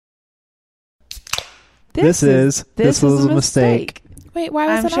This was a mistake. Wait,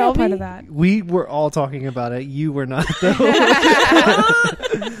 why was I a part of that? We were all talking about it. You were not, though.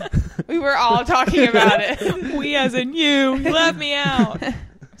 We were all talking about it. We as in you. You left me out.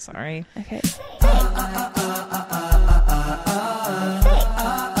 Sorry. Okay.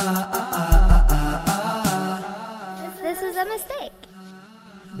 This is a mistake.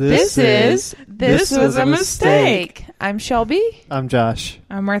 This was a mistake. I'm Shelby. I'm Josh.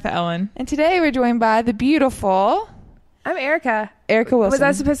 I'm Martha Ellen. And today we're joined by the beautiful I'm Erica. Erica Wilson. Was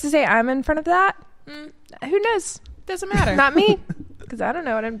I supposed to say I'm in front of that? Who knows? Doesn't matter. Not me. Because I don't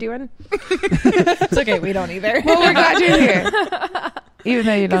know what I'm doing. It's okay. We don't either. Well, we're glad you're here. Even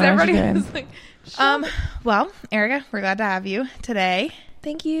though you don't know what you're doing. Like, well, Erica, we're glad to have you today.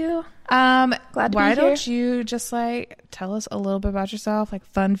 thank you. Glad to why be here. don't you just tell us a little bit about yourself,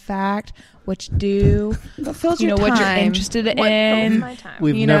 fun fact, what you do, What fills you know, your what you're time? interested What fills in. my time?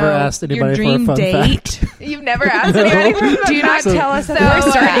 We've you never know, asked your anybody for a dream fun date. fact. You've never asked anybody for a fun Do not fact? tell us So- that We're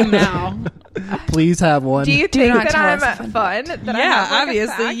we're starting now. Please have one. Do you Do think not that tell I'm us a fun fun? That I Yeah, have, a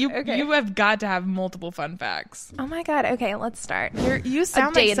obviously. fact? You Okay. you have got to have multiple fun facts. Oh my god. Okay, let's start. You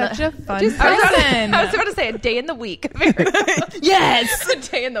sound day like in the- such a fun I person. was about to say a day in the week. Yes. A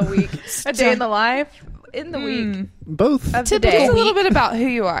day in the week. A day in the life. In the week. Both. Of the Tell day. us a little bit about who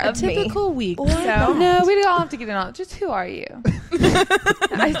you are. Of me. Typical week. So No, we don't have to get it on. Just who are you?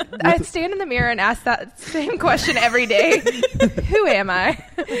 I stand in the mirror and ask that same question every day. Who am I?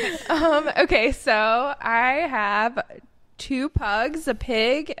 Okay, so I have 2 pugs, a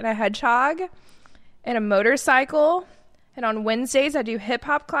pig, and a hedgehog, and a motorcycle. And on Wednesdays, I do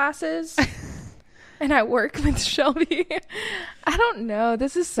hip-hop classes. And I work with Shelby. I don't know.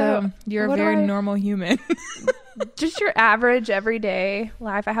 This is So you're a what do very I- normal human. just your average everyday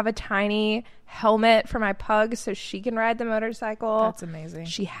life. I have a tiny helmet for my pug so she can ride the motorcycle. That's amazing.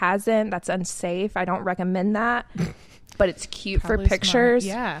 She hasn't. That's unsafe. I don't recommend that. But it's cute Probably for smart. pictures.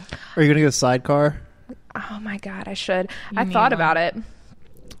 Yeah. Are you going to get a sidecar? Oh my God, I should. You I need thought one. about it.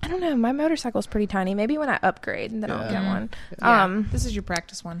 I don't know. My motorcycle's pretty tiny. Maybe when I upgrade, then I'll get one. Yeah. This is your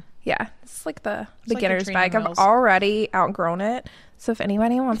practice one. Yeah, it's like the It's like beginner's your bike. training I've wheels. already outgrown it. So if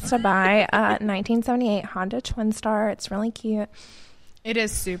anybody wants to buy a 1978 Honda Twin Star, it's really cute. It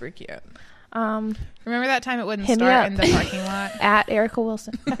is super cute. Um, Remember that time it wouldn't Hit me start up. in the parking lot? at Erica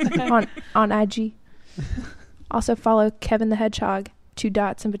Wilson on IG. Also follow Kevin the Hedgehog. 2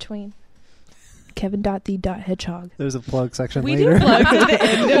 dots in between. Kevin.the.hedgehog. There's a plug section We later. do plugs at the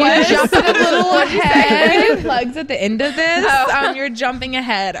end of You this. jumped a little We ahead. do plugs at the end of this. You're jumping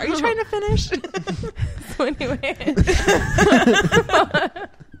ahead. Are you trying to finish? So anyway,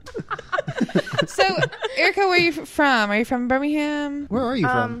 So, Erica, where are you from? Are you from Birmingham? Where are you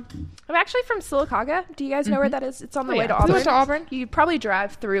from? I'm actually from Sylacauga. Do you guys know where that is? It's on the way to We Auburn. went to Auburn. You probably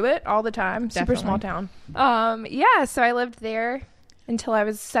drive through it all the time. Super small town. Definitely. Yeah, so I lived there until I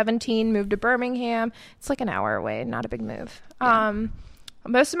was 17, moved to Birmingham. It's like an hour away, not a big move.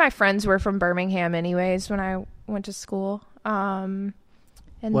 Most of my friends were from Birmingham anyways when I went to school. And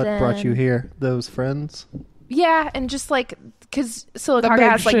What then, brought you here? Those friends? Yeah, and just because Sylacauga big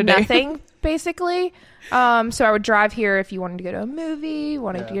has city. nothing basically. So I would drive here if you wanted to go to a movie,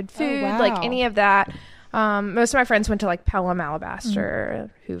 wanted to get food, wow. any of that. Most of my friends went to Pelham, Alabaster,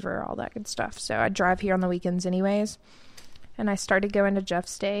 Hoover, all that good stuff. So I'd drive here on the weekends anyways. And I started going to Jeff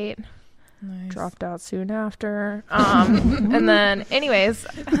State. Nice. Dropped out soon after. And then anyways,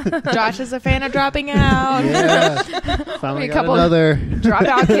 Josh is a fan of dropping out. Yeah. Finally A got couple- another.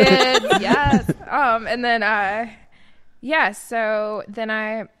 dropout kids. Yes. And then so then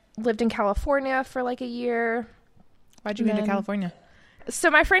I lived in California for a year. Why'd you move to Then- California? So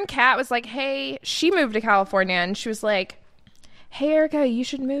my friend Kat was like, hey, she moved to California and she was like, hey, Erica, you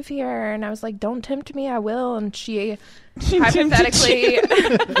should move here. And I was like, don't tempt me, I will. And she hypothetically,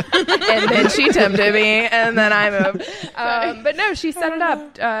 and then she tempted me and then I moved. But no, she set it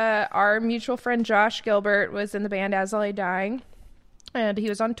up. Our mutual friend Josh Gilbert was in the band As I Lay Dying and he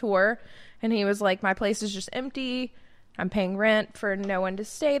was on tour and he was like, my place is just empty. I'm paying rent for no one to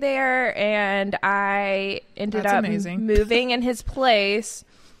stay there. And I ended That's up amazing. moving in his place.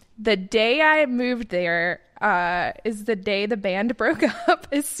 The day I moved there is the day the band broke up.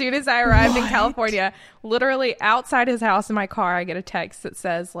 As soon as I arrived in California, literally outside his house in my car, I get a text that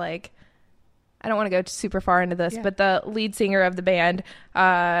says I don't want to go super far into this, but the lead singer of the band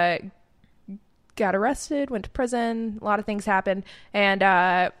got arrested, went to prison. A lot of things happened. And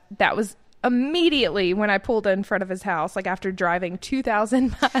that was immediately when I pulled in front of his house, like after driving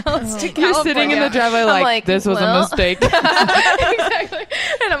 2,000 miles to California. You're sitting in the driveway I'm like, this was a mistake. Exactly.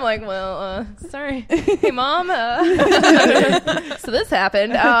 And I'm like, well, sorry. Hey, Mom. So this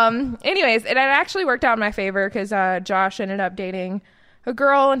happened. Anyways, it actually worked out in my favor because Josh ended up dating a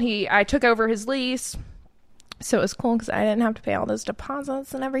girl, and I took over his lease. So it was cool because I didn't have to pay all those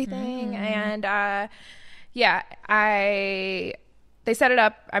deposits and everything. And they set it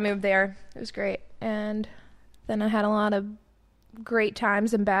up. I moved there. It was great. And then I had a lot of great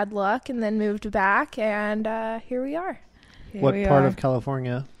times and bad luck, and then moved back, and here we are. What part of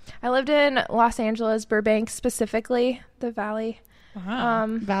California? I lived in Los Angeles, Burbank specifically, the Valley. Wow.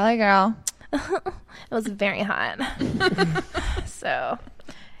 Valley girl. It was very hot. So,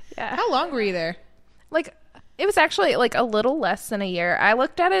 yeah. How long were you there? Like, it was actually like a little less than a year. I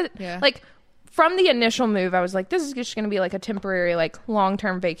looked at it like from the initial move, I was like, this is just going to be like a temporary, like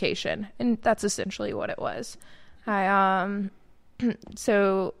long-term vacation. And that's essentially what it was.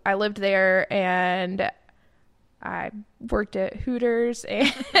 So I lived there, and I worked at Hooters,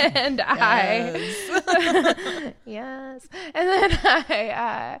 and yes. And then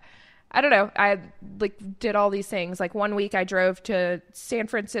I don't know. I like did all these things. Like one week I drove to San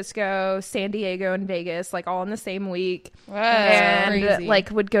Francisco, San Diego, and Vegas, like all in the same week. Wow, and crazy.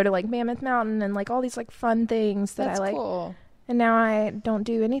 like would go to like Mammoth Mountain and like all these like fun things that That's I like. cool. And now I don't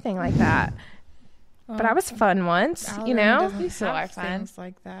do anything like that. But I was fun once, you know? We still have fun. things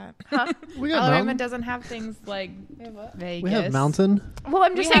like that. We got Alabama mountain. doesn't have things like Vegas. We have mountain. Well,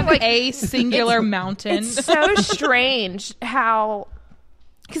 I'm We just have saying, like, a singular mountain. it's so strange how,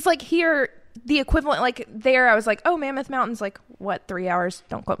 because like here, the equivalent, like there, I was like, oh, Mammoth Mountain's like, what, 3 hours?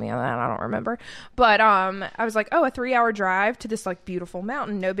 Don't quote me on that. I don't remember. But I was like, oh, a 3-hour drive to this like beautiful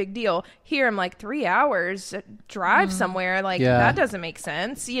mountain. No big deal. Here, I'm like, 3 hours drive somewhere. Like, that doesn't make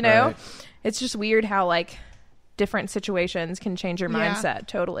sense, you know? Right. It's just weird how like different situations can change your mindset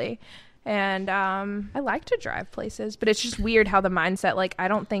totally. And I like to drive places, but it's just weird how the mindset, like, I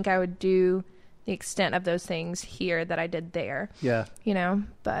don't think I would do the extent of those things here that I did there. Yeah. You know,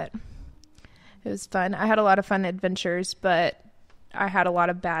 but it was fun. I had a lot of fun adventures, but I had a lot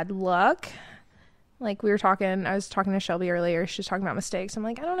of bad luck. Like I was talking to Shelby earlier. She was talking about mistakes. I'm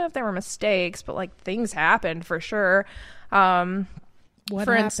like, I don't know if they were mistakes, but like things happened for sure. What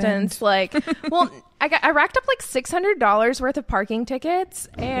for happened? instance, like, well, I racked up like $600 worth of parking tickets,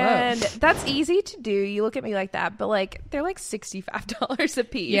 and that's easy to do. You look at me like that, but like they're like $65 a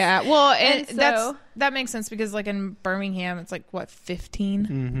piece. Yeah, well, and so, that makes sense because like in Birmingham, it's like what, 15?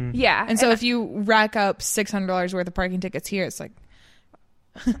 Mm-hmm. Yeah, And so if you rack up $600 worth of parking tickets here, it's like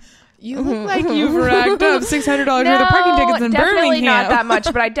you look like you've racked up $600 worth of parking tickets in definitely Birmingham. not that much,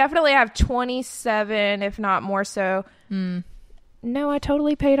 but I definitely have 27, if not more so. No, I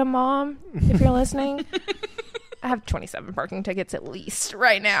totally paid a Mom, if you're listening. I have 27 parking tickets at least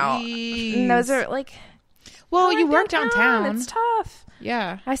right now. Jeez. And those are like, well, I you like work downtown. It's tough.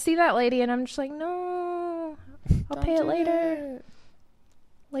 Yeah. I see that lady and I'm just like, no, I'll pay it later.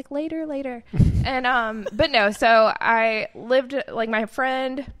 Like later. And, but no, so I lived, like my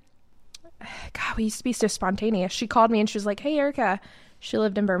friend, God, we used to be so spontaneous. She called me and she was like, hey, Erica. She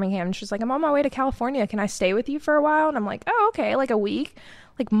lived in Birmingham. And she was like, I'm on my way to California. Can I stay with you for a while? And I'm like, oh, okay. Like a week.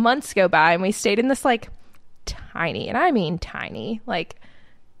 Like months go by and we stayed in this like tiny, and I mean tiny, like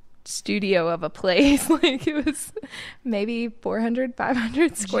studio of a place. Like it was maybe 400,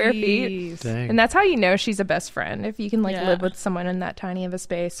 500 square feet. Dang. And that's how you know she's a best friend, if you can like live with someone in that tiny of a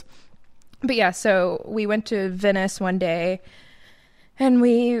space. But yeah, so we went to Venice one day. And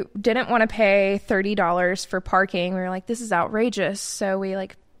we didn't want to pay $30 for parking. We were like, this is outrageous. So we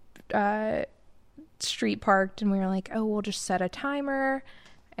like street parked, and we were like, oh, we'll just set a timer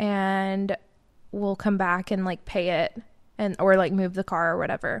and we'll come back and like pay it or like move the car or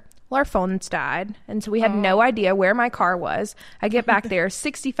whatever. Well, our phones died. And so we had no idea where my car was. I get back there,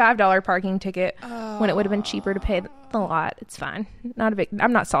 $65 parking ticket when it would have been cheaper to pay the lot. It's fine.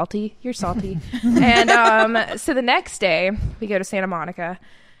 I'm not salty. You're salty. And so the next day we go to Santa Monica.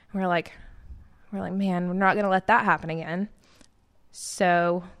 And we're like, man, we're not going to let that happen again.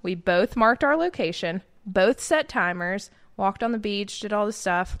 So we both marked our location, both set timers, walked on the beach, did all this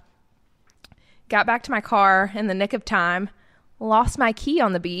stuff, got back to my car in the nick of time, lost my key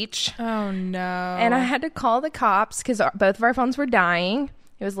on the beach. Oh, no. And I had to call the cops because both of our phones were dying.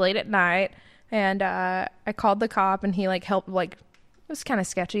 It was late at night. And I called the cop, and he like helped, like, it was kind of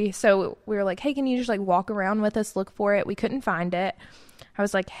sketchy. So we were like, hey, can you just like walk around with us, look for it? We couldn't find it. I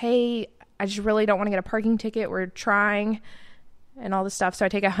was like, hey, I just really don't want to get a parking ticket. We're trying and all this stuff. So I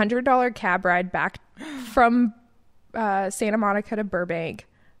take $100 cab ride back from Santa Monica to Burbank.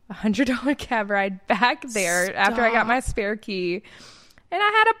 $100 cab ride back there after I got my spare key. And I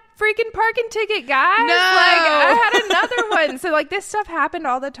had a freaking parking ticket, guys. No. Like, I had another one. So, like, this stuff happened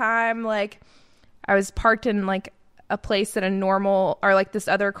all the time. Like, I was parked in, like, a place that this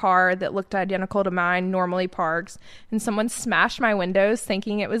other car that looked identical to mine normally parks. And someone smashed my windows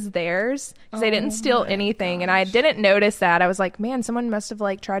thinking it was theirs because they didn't steal anything. And I didn't notice that. I was like, man, someone must have,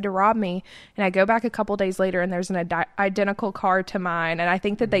 like, tried to rob me. And I go back a couple days later and there's an identical car to mine. And I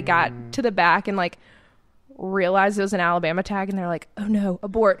think that they got to the back and, like, realized it was an Alabama tag, and they're like, oh no,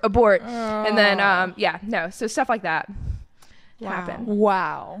 abort. And then so stuff like that happened.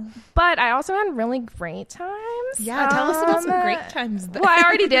 Wow. But I also had really great times. Yeah, tell us about some great times there. Well, I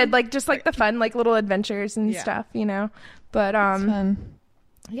already did, like, just like the fun, like, little adventures and stuff, you know. But fun.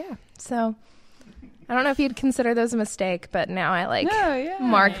 Yeah, so I don't know if you'd consider those a mistake, but now I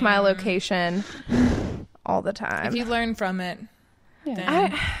mark my location all the time. If you learn from it,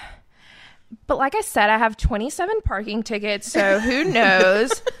 But like I said, I have 27 parking tickets, so who knows?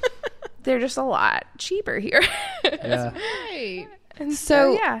 They're just a lot cheaper here. Yeah. right. And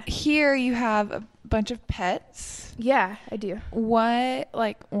So yeah. here you have a bunch of pets. Yeah, I do. Why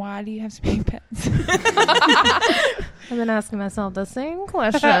do you have so many pets? I've been asking myself the same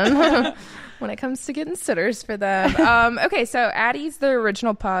question when it comes to getting sitters for them. Okay, so Addie's the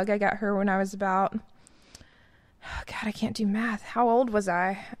original pug. I got her when I was about, I can't do math. How old was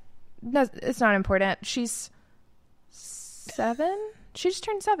I? No, it's not important. She's 7. She just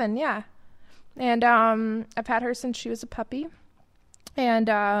turned 7, yeah. And I've had her since she was a puppy.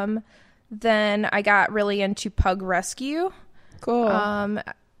 And then I got really into pug rescue. Cool.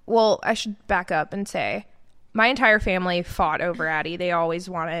 Well, I should back up and say my entire family fought over Addie. They always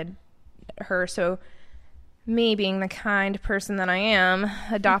wanted her. So me, being the kind person that I am,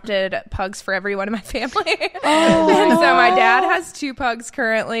 adopted pugs for everyone in my family. And so my dad has 2 pugs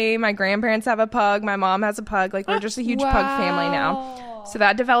currently. My grandparents have a pug. My mom has a pug. Like, we're just a huge pug family now. So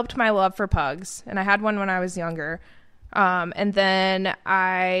that developed my love for pugs. And I had one when I was younger. And then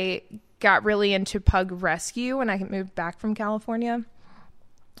I got really into pug rescue when I moved back from California.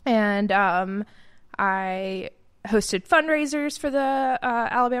 And I hosted fundraisers for the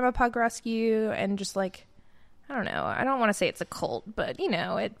Alabama Pug Rescue, and just, like, I don't know. I don't want to say it's a cult, but, you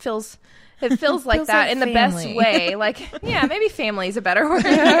know, it feels like that like in the family. best way. Like, yeah, maybe family is a better word.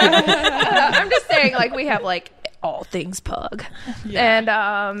 I'm just saying, like, we have, like, all things pug. Yeah.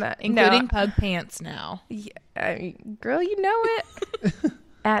 And Including pug pants now. Yeah, girl, you know it.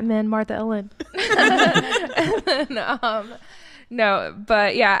 @ Martha Ellen. No,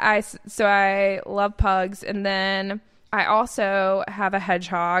 but yeah, I love pugs. And then I also have a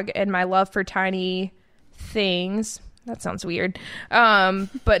hedgehog, and my love for tiny things, that sounds weird,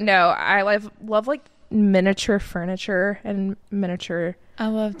 but no, I love like miniature furniture and miniature I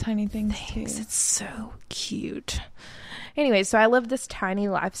love tiny things too. It's so cute. Anyway, so I live this tiny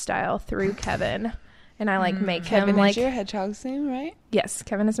lifestyle through Kevin, and I like make him Kevin like is your hedgehog's name, right? Yes,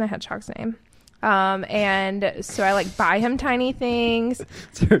 Kevin is my hedgehog's name. And so I like buy him tiny things.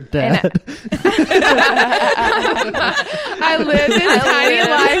 It's her dad. I live this tiny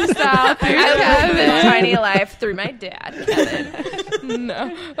lifestyle through I live this Kevin. tiny life through my dad, Kevin.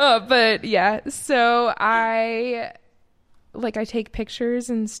 No. But yeah, so I take pictures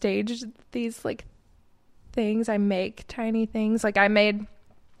and stage these like things. I make tiny things. Like I made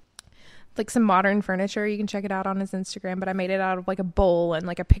like some modern furniture. You can check it out on his Instagram, but I made it out of like a bowl and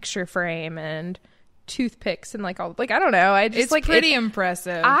like a picture frame and toothpicks and like all, like, I don't know. I just It's pretty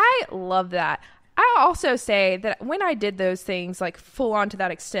impressive. I love that. I also say that when I did those things like full on to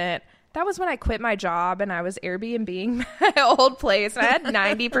that extent, that was when I quit my job and I was Airbnb-ing my old place. I had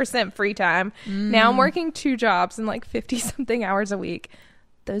 90% free time. Now I'm working 2 jobs and like 50 something hours a week.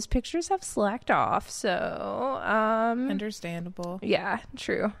 Those pictures have slacked off. So, Understandable. yeah,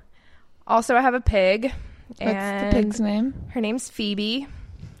 true. Also, I have a pig. What's And the pig's name? her name's Phoebe.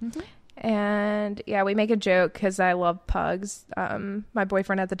 And yeah, we make a joke because I love pugs. My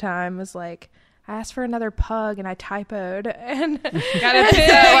boyfriend at the time was like, I asked for another pug and I typoed, and Got a pig.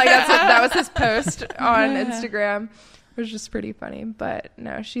 so, like, that was his post on Instagram. It was just pretty funny. But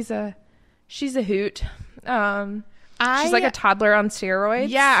no, she's a hoot. She's like a toddler on steroids.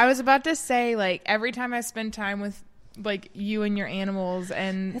 Yeah, I was about to say, like, every time I spend time with like you and your animals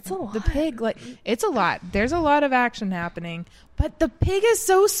and It's a lot. the pig, like, it's a lot. There's a lot of action happening, but the pig is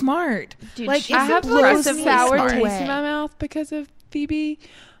so smart. Dude, like, she's I have a little aggressively sour smart. taste in my mouth because of Phoebe.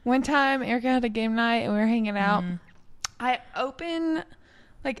 One time, Erica had a game night and we were hanging out. I opened,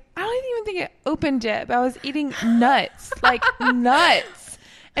 like, I don't even think it opened yet, but I was eating nuts, like nuts.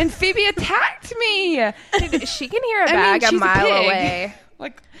 And Phoebe attacked me. Dude, she can hear a I mean, bag a she's a mile pig. away.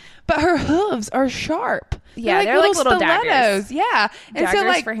 Like, but her hooves are sharp. Yeah, they're like little daggers. Yeah, and so Daggers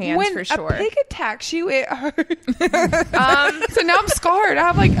like for hands, when for sure. a pig attacks you, it hurts. So now I'm scarred. I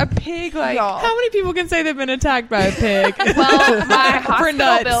have like a pig. Like Y'all. How many people can say they've been attacked by a pig? Well, my hospital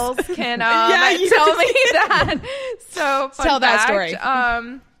nuts. bills can you tell me that. So fun Tell that fact,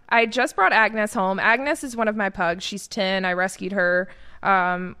 story. I just brought Agnes home. Agnes is one of my pugs. She's 10. I rescued her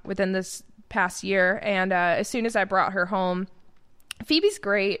within this past year. And as soon as I brought her home, Phoebe's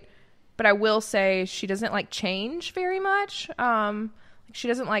great, but I will say she doesn't like change very much. She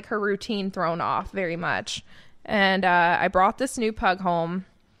doesn't like her routine thrown off very much. And I brought this new pug home.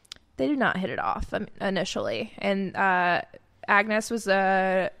 They did not hit it off initially. And Agnes was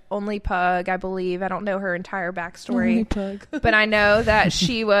the only pug, I believe. I don't know her entire backstory. Only pug. But I know that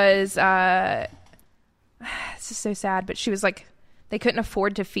she was, this is so sad, but she was like, they couldn't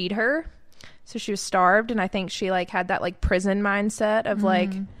afford to feed her. So she was starved. And I think she like had that like prison mindset of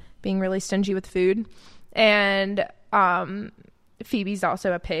like being really stingy with food. And Phoebe's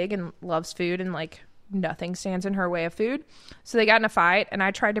also a pig and loves food, and like nothing stands in her way of food. So they got in a fight, and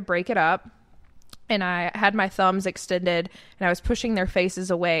I tried to break it up. And I had my thumbs extended, and I was pushing their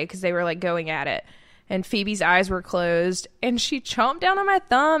faces away because they were like going at it. And Phoebe's eyes were closed, and she chomped down on my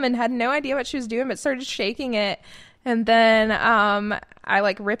thumb and had no idea what she was doing, but started shaking it. And then I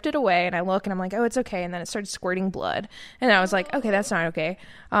like ripped it away, and I look, and I'm like, oh, it's okay. And then it started squirting blood, and I was like, okay, that's not okay.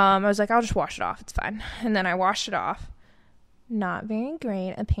 I was like, I'll just wash it off. It's fine. And then I washed it off. Not very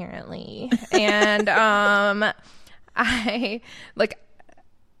great, apparently. And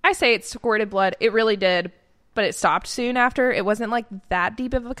I say it squirted blood. It really did, but it stopped soon after. It wasn't like that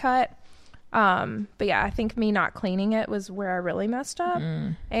deep of a cut. But yeah, I think me not cleaning it was where I really messed up.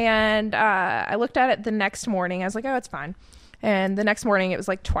 And I looked at it the next morning. I was like, oh, it's fine. And the next morning it was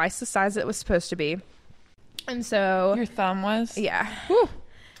like twice the size it was supposed to be. And so your thumb was? Yeah. Whew.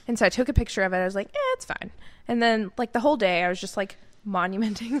 And so I took a picture of it. I was like, it's fine. And then like the whole day I was just like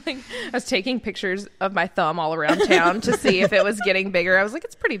monumenting, like I was taking pictures of my thumb all around town to see if it was getting bigger. I was like,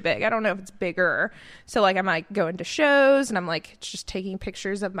 it's pretty big. I don't know if it's bigger. So like I'm like going to shows, and I'm like just taking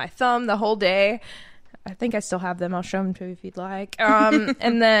pictures of my thumb the whole day. I think I still have them. I'll show them to you if you'd like.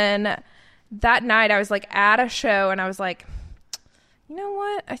 And then that night I was like at a show, and I was like, you know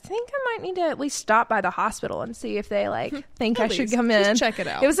what? I think I might need to at least stop by the hospital and see if they like think I should come in. Just check it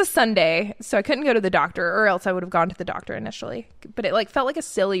out. It was a Sunday, so I couldn't go to the doctor, or else I would have gone to the doctor initially. But it like felt like a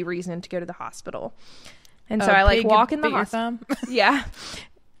silly reason to go to the hospital. And so I like walk in the hospital. Yeah.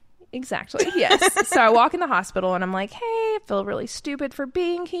 Exactly. Yes. So I walk in the hospital, and I'm like, hey, I feel really stupid for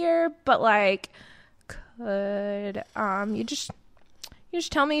being here, but like could you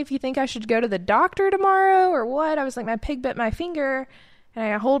just tell me if you think I should go to the doctor tomorrow or what? I was like, my pig bit my finger, and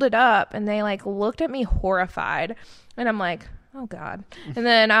I hold it up, and they like looked at me horrified, and I'm like, oh God. And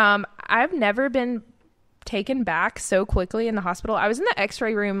then I've never been taken back so quickly in the hospital. I was in the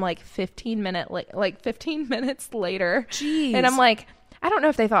x-ray room like 15 minutes later. Jeez. And I'm like, I don't know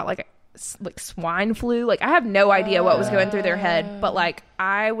if they thought like swine flu. Like I have no idea what was going through their head, but like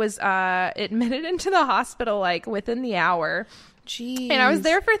I was admitted into the hospital like within the hour. Jeez. And I was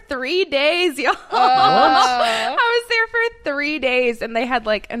there for 3 days, y'all. I was there for 3 days, and they had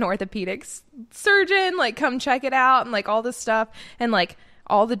like an orthopedics surgeon like come check it out and like all this stuff, and like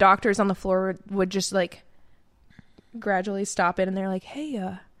all the doctors on the floor would just like gradually stop in, and they're like, hey,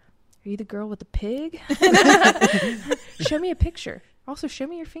 are you the girl with the pig? Show me a picture. Also, show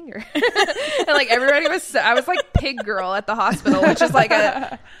me your finger. And like everybody I was like pig girl at the hospital, which is like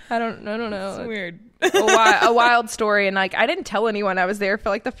I don't know. It's weird. a wild story. And like I didn't tell anyone I was there for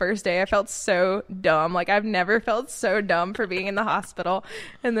like the first day. I felt so dumb. Like I've never felt so dumb for being in the hospital.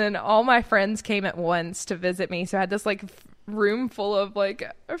 And then all my friends came at once to visit me, so I had this like room full of like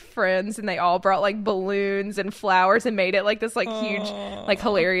friends, and they all brought like balloons and flowers and made it like this like huge like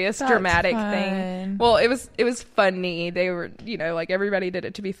hilarious dramatic thing. Well, it was funny. They were, you know, like everybody did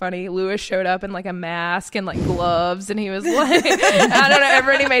it to be funny. Lewis showed up in like a mask and like gloves, and he was like I don't know,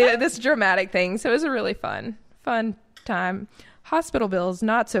 everybody made it this dramatic thing. So it was a really fun time. Hospital bills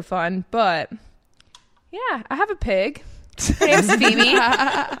not so fun, but yeah, I have a pig. Her name's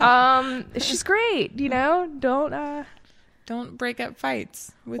Phoebe. She's great, you know. Don't break up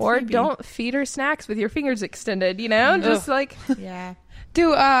fights with or Phoebe. Don't feed her snacks with your fingers extended, you know. Just like yeah.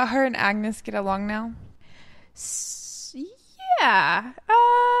 Do her and Agnes get along now? Yeah.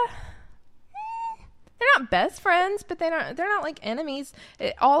 They're not best friends, but they're not like enemies.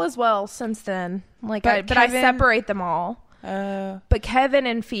 All is well since then. Like but I separate them all. But Kevin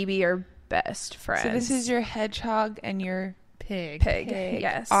and Phoebe are best friends. So this is your hedgehog and your Pig.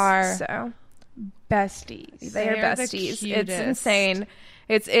 Yes. Are so besties. they are besties. It's insane.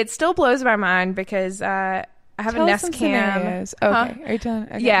 It still blows my mind because I have Tell a us Nest some Cam. scenarios. Huh? Okay. Are you telling?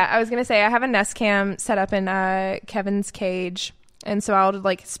 Okay. Yeah, I was gonna say I have a Nest Cam set up in Kevin's cage, and so I'll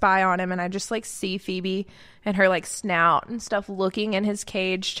like spy on him, and I just like see Phoebe and her like snout and stuff looking in his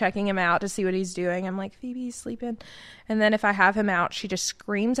cage, checking him out to see what he's doing. I'm like, Phoebe's sleeping, and then if I have him out, she just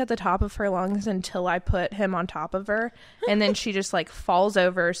screams at the top of her lungs until I put him on top of her, and then she just like falls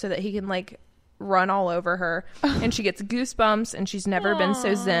over so that he can like run all over her, and she gets goosebumps, and she's never been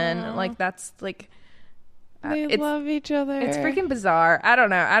so zen. Like that's like. They It's- love each other. It's freaking bizarre. I don't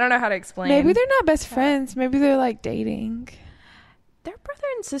know how to explain. Maybe they're not best friends. Maybe they're like dating. They're brother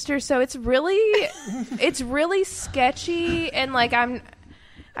and sister, so it's really sketchy, and like I've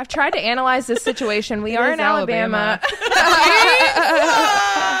tried to analyze this situation. We are is in Alabama. I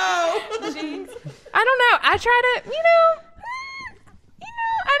don't know. I try to,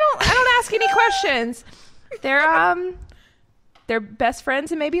 I don't ask any questions. They're best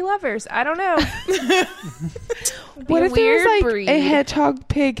friends and maybe lovers. I don't know. What if there's like breed. a hedgehog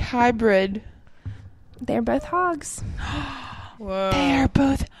pig hybrid? They're both hogs. Whoa. They are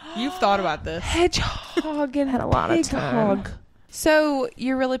both You've thought about this. hedgehog and Had a lot of pig time. hog. So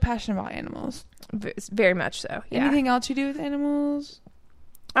you're really passionate about animals. Very much so. Yeah. Anything else you do with animals?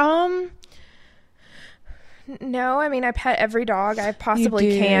 No, I mean, I pet every dog I possibly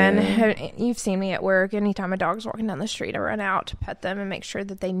You do. can. You've seen me at work. Anytime a dog's walking down the street, I run out to pet them and make sure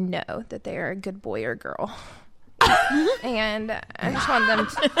that they know that they are a good boy or girl. And I just want them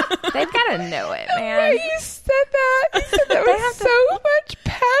to, they've got to know it, man. You said that. You said that with so much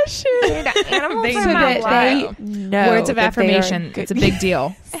passion. Dude, animals They are know my that life. They know Words of that they are affirmation. good- It's a big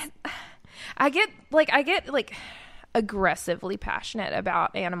deal. I get aggressively passionate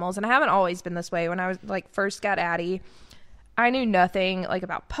about animals, and I haven't always been this way. When I was like first got Addie, I knew nothing like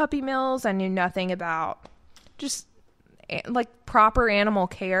about puppy mills. I knew nothing about just like proper animal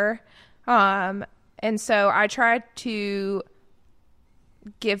care. And so I tried to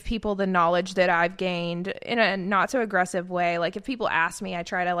give people the knowledge that I've gained in a not so aggressive way. Like if people ask me, I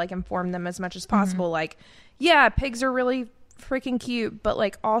try to like inform them as much as possible. Like, yeah, pigs are really freaking cute, but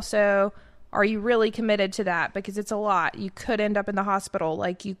like also, are you really committed to that? Because it's a lot. You could end up in the hospital.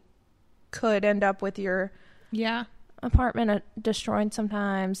 Like you could end up with your apartment destroyed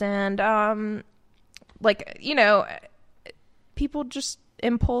sometimes. And like, people just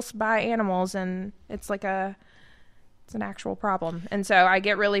impulse buy animals, and it's like it's an actual problem. And so I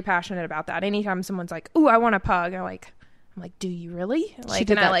get really passionate about that. Anytime someone's like, "Ooh, I want a pug," I'm like, "Do you really?" Like,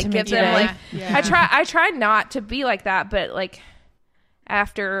 did and I that like to me give them today. like I try not to be like that, but like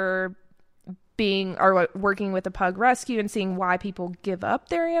after being or working with a pug rescue and seeing why people give up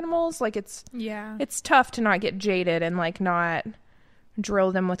their animals, like it's tough to not get jaded and like not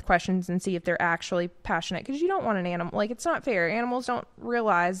drill them with questions and see if they're actually passionate, because you don't want an animal, like it's not fair. Animals don't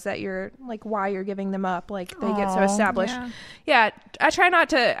realize that you're like why you're giving them up. Like they get so established. I try not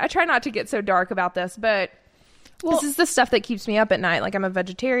to get so dark about this, but this is the stuff that keeps me up at night. Like I'm a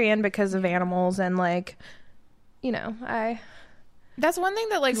vegetarian because of animals, and like That's one thing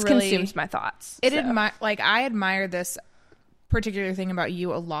that like this really consumes my thoughts. I admire this particular thing about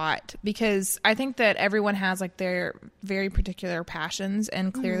you a lot, because I think that everyone has like their very particular passions,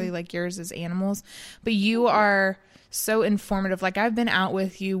 and clearly like yours is animals, but you are so informative. Like I've been out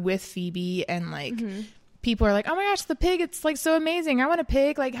with you with Phoebe, and like people are like, "Oh my gosh, the pig, it's like so amazing. I want a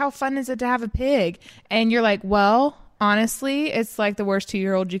pig. Like how fun is it to have a pig?" And you're like, "Well, honestly, it's like the worst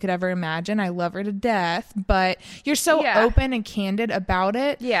 2-year-old you could ever imagine. I love her to death." But you're so open and candid about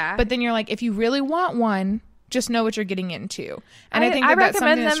it. Yeah. But then you're like, if you really want one, just know what you're getting into. And I think I that's something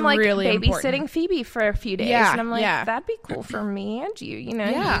recommend that's them like really babysitting important. Phoebe for a few days, Yeah, and I'm like, yeah. that'd be cool for me and you. You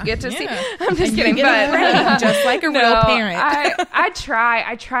get to see. Yeah. I'm just And kidding, you get but a brain, just like a real parent.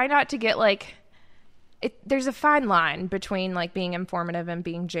 I try not to get like. There's a fine line between like being informative and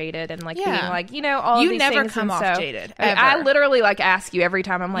being jaded, and like being like all You of these never things. come and off so, jaded, I ever. literally like ask you every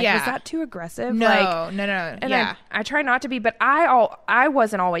time. I'm like, Yeah. was that too aggressive? No, like, no. And Yeah. I try not to be, but I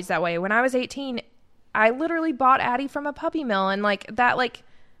wasn't always that way. When I was 18, I literally bought Addie from a puppy mill, and like that, like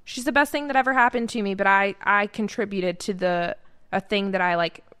she's the best thing that ever happened to me. But I contributed to a thing that I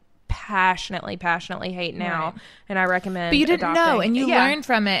like passionately hate now, Right. and I recommend. But you didn't adopting. know, and you Yeah. learned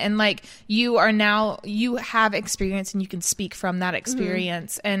from it, and like you have experience, and you can speak from that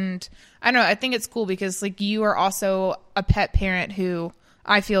experience. And I don't know, I think it's cool because like you are also a pet parent who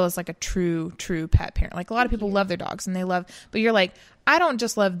I feel is like a true pet parent. Like a lot of people love their dogs, and but you're like, I don't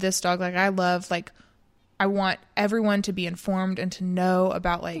just love this dog. Like I want everyone to be informed and to know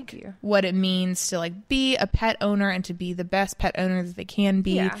about like what it means to like be a pet owner and to be the best pet owner that they can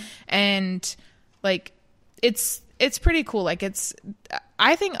be. Yeah. And like it's pretty cool. Like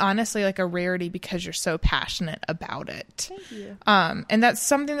I think honestly like a rarity because you're so passionate about it. Thank you. And that's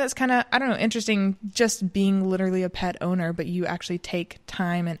something that's kind of, I don't know, interesting, just being literally a pet owner, but you actually take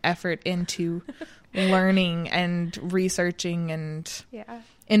time and effort into learning and researching and Yeah.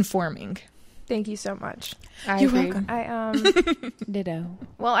 informing. Thank you so much. You're welcome. I Ditto.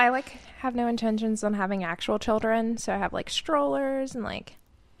 well, I like have no intentions on having actual children, so I have like strollers and like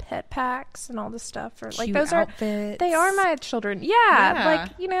pet packs and all this stuff. Or like Cute those outfits. they are my children. Yeah, Yeah. like,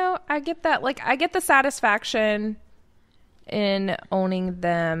 you know, I get that. Like, I get the satisfaction in owning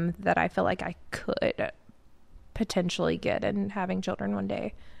them that I feel like I could potentially get in having children one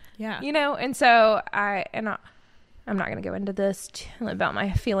day. Yeah. You know, and so I'm not going to go into this about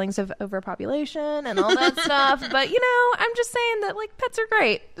my feelings of overpopulation and all that stuff, but you know, I'm just saying that like pets are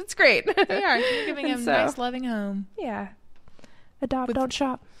great. It's great. They are. You're giving And them so- a nice, loving home. Yeah. Adopt, With- don't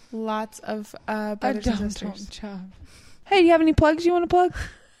shop. Lots of brothers and sisters. Hey, do you have any plugs you want to plug?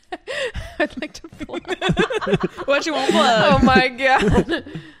 I'd like to plug. What you want plug? Oh my god.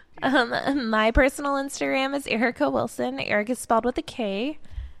 My personal Instagram is Erica Wilson. Eric is spelled with a K.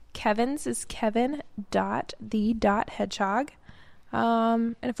 Kevin's is Kevin.the.hedgehog.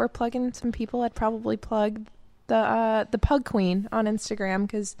 And if we're plugging some people, I'd probably plug the Pug Queen on Instagram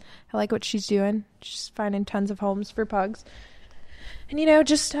because I like what she's doing. She's finding tons of homes for pugs. And, you know,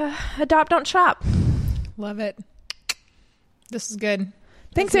 just adopt, don't shop. Love it. This is good.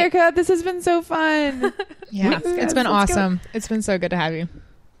 Thanks, Erica. This has been so fun. Yeah. Thanks, guys. It's been Let's go. awesome. It's been so good to have you.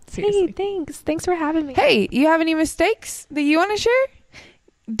 Seriously. Hey, thanks. Thanks for having me. Hey, you have any mistakes that you want to share?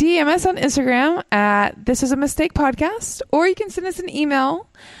 DM us on Instagram at This Is a Mistake Podcast, or you can send us an email,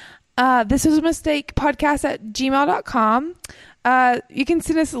 This Is a Mistake Podcast at gmail.com. You can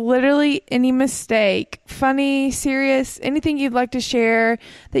send us literally any mistake, funny, serious, anything you'd like to share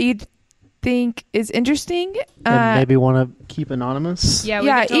that you think is interesting. And maybe want to keep anonymous. Yeah.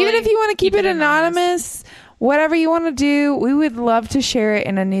 Yeah, even if you want to keep it anonymous, whatever you want to do, we would love to share it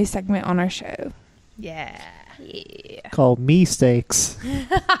in a new segment on our show. Yeah. Yeah. Called Me Steaks.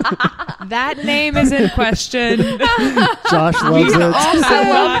 That name is in question. Josh loves it. Also,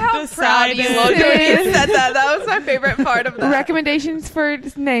 love how proud you looked when you said that. That was my favorite part of that. recommendations for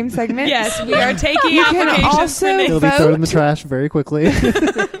name segments. Yes, we are taking You can applications also for names. It'll be thrown in the vote. trash very quickly.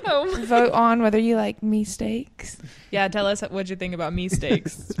 Vote on whether you like me steaks. Yeah, tell us what you think about me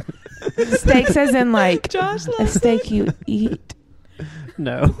steaks. Steaks as in like Josh a loves steak you eat.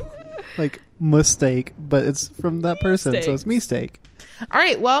 No. Like mistake, but it's from that person, so it's me steak. All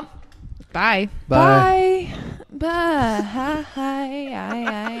right, well, bye. Bye. Bye.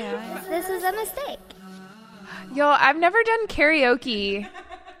 This is a mistake. Yo, I've never done karaoke.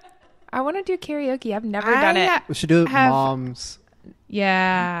 I want to do karaoke. I've never done it. We should do it Have- Moms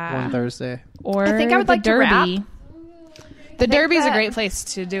Yeah. one Thursday. Or I think I would the like to Derby. rap. The Derby is a that- great place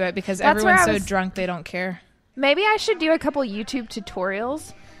to do it because That's where everyone's I so was- drunk they don't care. Maybe I should do a couple YouTube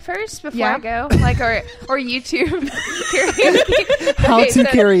tutorials first before Yeah. I go, like or YouTube karaoke. How Okay, to so-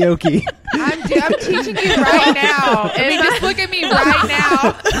 karaoke. I'm teaching you right now. I mean, just look at me right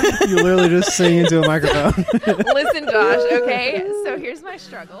now. You literally just sing into a microphone. Listen, Josh. Okay, so here's my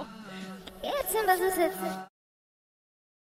struggle. It's in business.